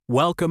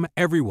Welcome,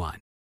 everyone.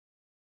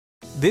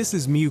 This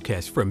is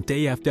Mukesh from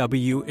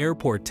DFW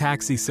Airport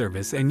Taxi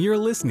Service, and you're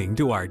listening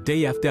to our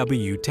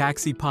DFW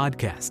Taxi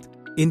Podcast.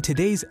 In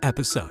today's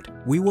episode,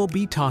 we will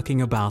be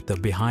talking about the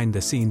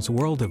behind-the-scenes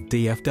world of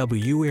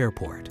DFW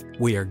Airport.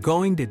 We are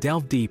going to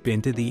delve deep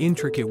into the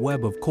intricate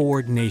web of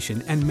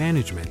coordination and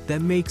management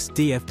that makes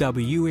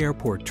DFW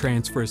Airport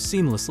transfers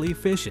seamlessly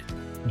efficient.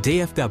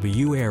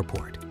 DFW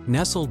Airport,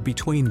 nestled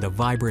between the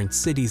vibrant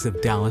cities of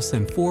Dallas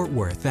and Fort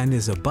Worth, and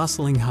is a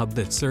bustling hub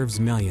that serves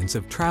millions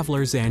of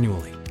travelers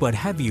annually. But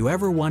have you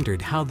ever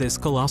wondered how this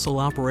colossal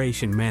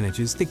operation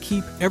manages to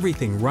keep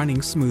everything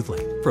running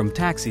smoothly? From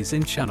taxis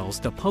and shuttles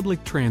to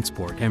public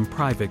transport and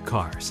private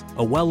cars,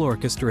 a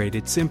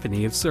well-orchestrated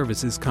symphony of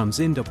services comes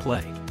into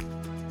play.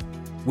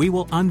 We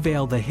will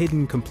unveil the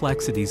hidden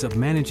complexities of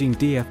managing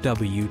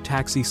DFW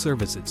taxi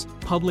services,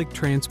 public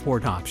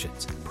transport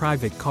options,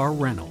 private car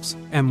rentals,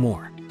 and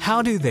more.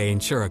 How do they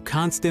ensure a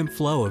constant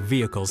flow of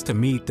vehicles to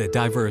meet the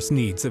diverse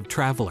needs of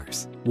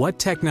travelers? What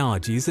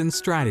technologies and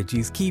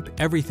strategies keep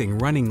everything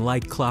running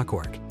like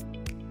clockwork?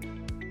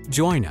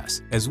 Join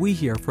us as we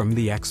hear from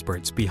the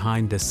experts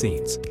behind the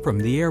scenes, from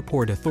the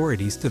airport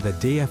authorities to the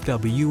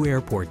DFW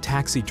Airport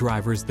taxi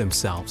drivers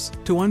themselves,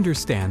 to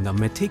understand the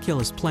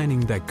meticulous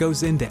planning that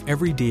goes into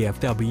every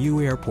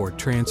DFW Airport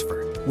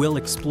transfer. We'll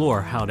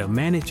explore how to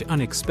manage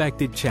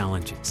unexpected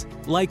challenges,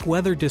 like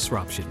weather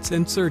disruptions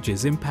and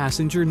surges in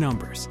passenger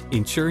numbers,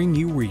 ensuring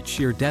you reach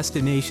your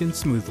destination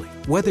smoothly.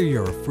 Whether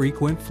you're a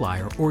frequent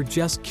flyer or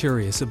just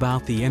curious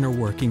about the inner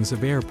workings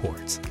of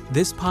airports,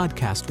 this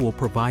podcast will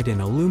provide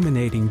an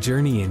illuminating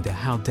journey into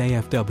how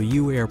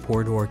DFW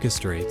Airport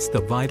orchestrates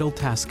the vital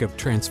task of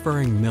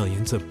transferring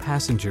millions of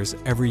passengers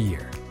every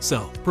year.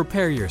 So,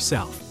 prepare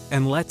yourself,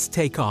 and let's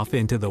take off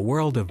into the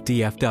world of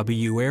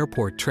DFW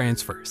Airport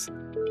transfers.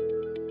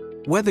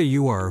 Whether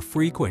you are a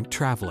frequent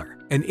traveler,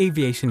 an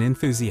aviation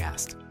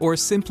enthusiast, or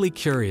simply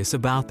curious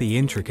about the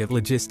intricate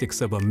logistics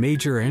of a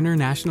major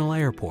international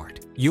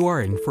airport, you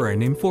are in for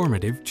an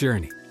informative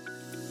journey.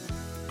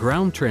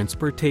 Ground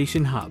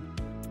Transportation Hub.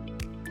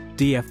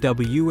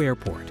 DFW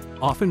Airport,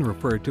 often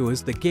referred to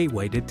as the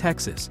gateway to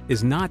Texas,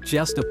 is not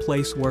just a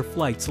place where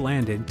flights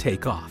land and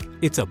take off.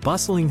 It's a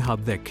bustling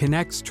hub that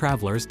connects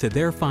travelers to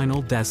their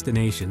final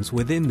destinations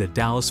within the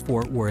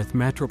Dallas-Fort Worth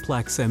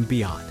Metroplex and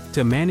beyond.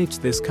 To manage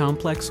this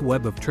complex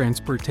web of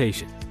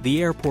transportation,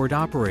 the airport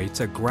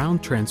operates a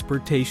ground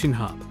transportation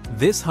hub.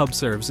 This hub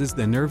serves as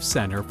the nerve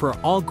center for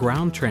all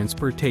ground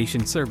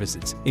transportation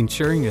services,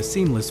 ensuring a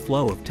seamless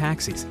flow of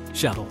taxis,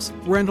 shuttles,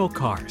 rental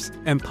cars,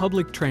 and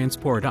public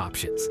transport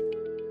options.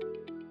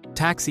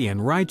 Taxi and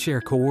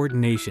rideshare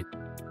coordination.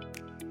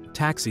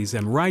 Taxis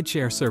and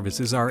rideshare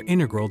services are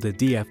integral to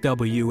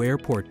DFW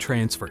Airport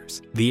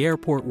transfers. The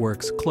airport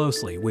works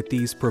closely with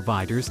these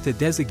providers to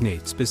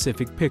designate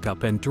specific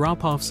pickup and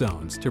drop-off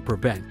zones to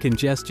prevent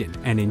congestion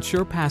and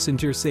ensure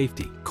passenger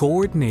safety.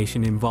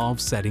 Coordination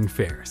involves setting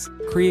fares,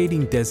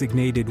 creating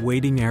designated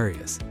waiting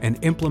areas,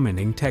 and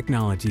implementing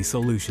technology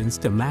solutions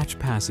to match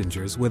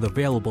passengers with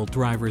available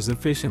drivers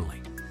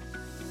efficiently.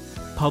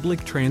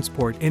 Public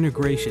transport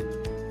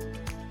integration.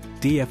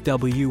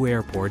 DFW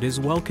Airport is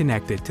well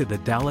connected to the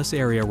Dallas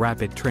Area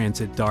Rapid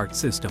Transit DART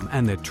system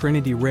and the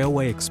Trinity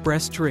Railway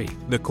Express Tree.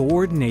 The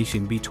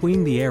coordination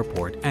between the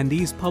airport and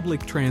these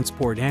public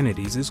transport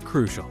entities is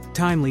crucial.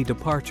 Timely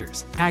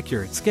departures,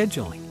 accurate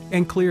scheduling,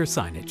 and clear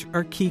signage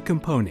are key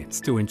components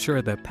to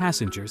ensure that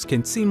passengers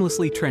can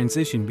seamlessly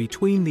transition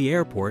between the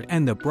airport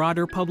and the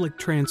broader public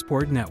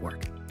transport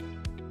network.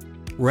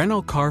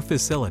 Rental car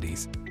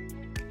facilities.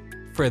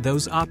 For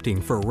those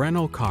opting for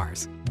rental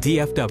cars,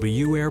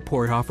 DFW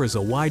Airport offers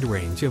a wide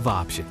range of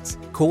options.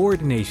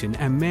 Coordination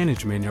and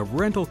management of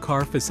rental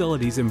car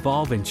facilities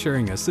involve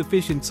ensuring a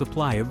sufficient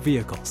supply of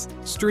vehicles,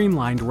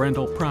 streamlined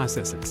rental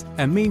processes,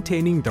 and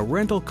maintaining the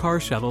rental car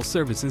shuttle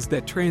services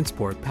that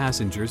transport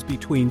passengers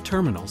between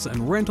terminals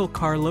and rental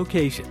car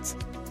locations.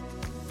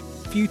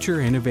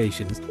 Future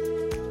innovations.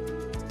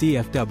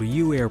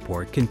 DFW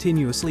Airport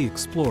continuously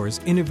explores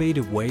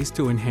innovative ways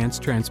to enhance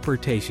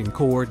transportation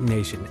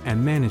coordination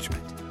and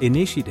management.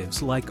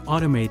 Initiatives like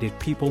automated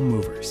people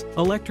movers,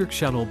 electric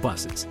shuttle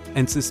buses,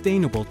 and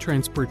sustainable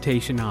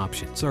transportation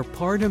options are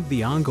part of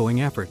the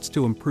ongoing efforts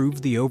to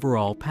improve the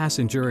overall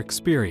passenger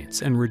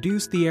experience and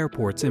reduce the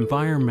airport's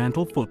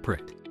environmental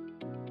footprint.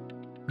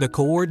 The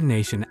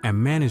coordination and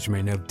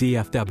management of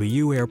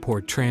DFW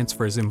Airport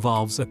transfers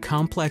involves a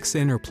complex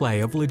interplay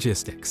of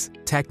logistics,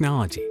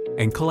 technology,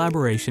 and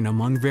collaboration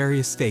among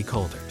various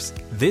stakeholders.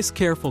 This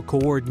careful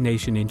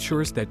coordination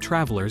ensures that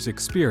travelers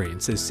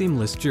experience a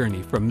seamless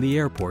journey from the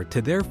airport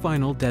to their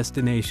final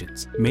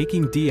destinations,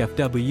 making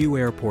DFW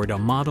Airport a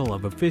model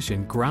of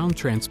efficient ground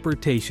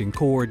transportation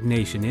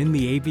coordination in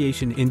the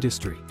aviation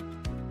industry.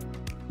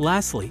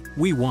 Lastly,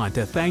 we want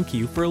to thank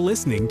you for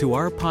listening to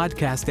our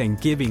podcast and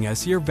giving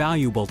us your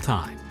valuable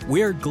time.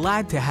 We're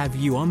glad to have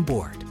you on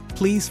board.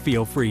 Please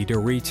feel free to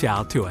reach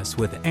out to us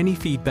with any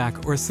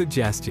feedback or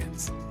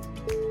suggestions.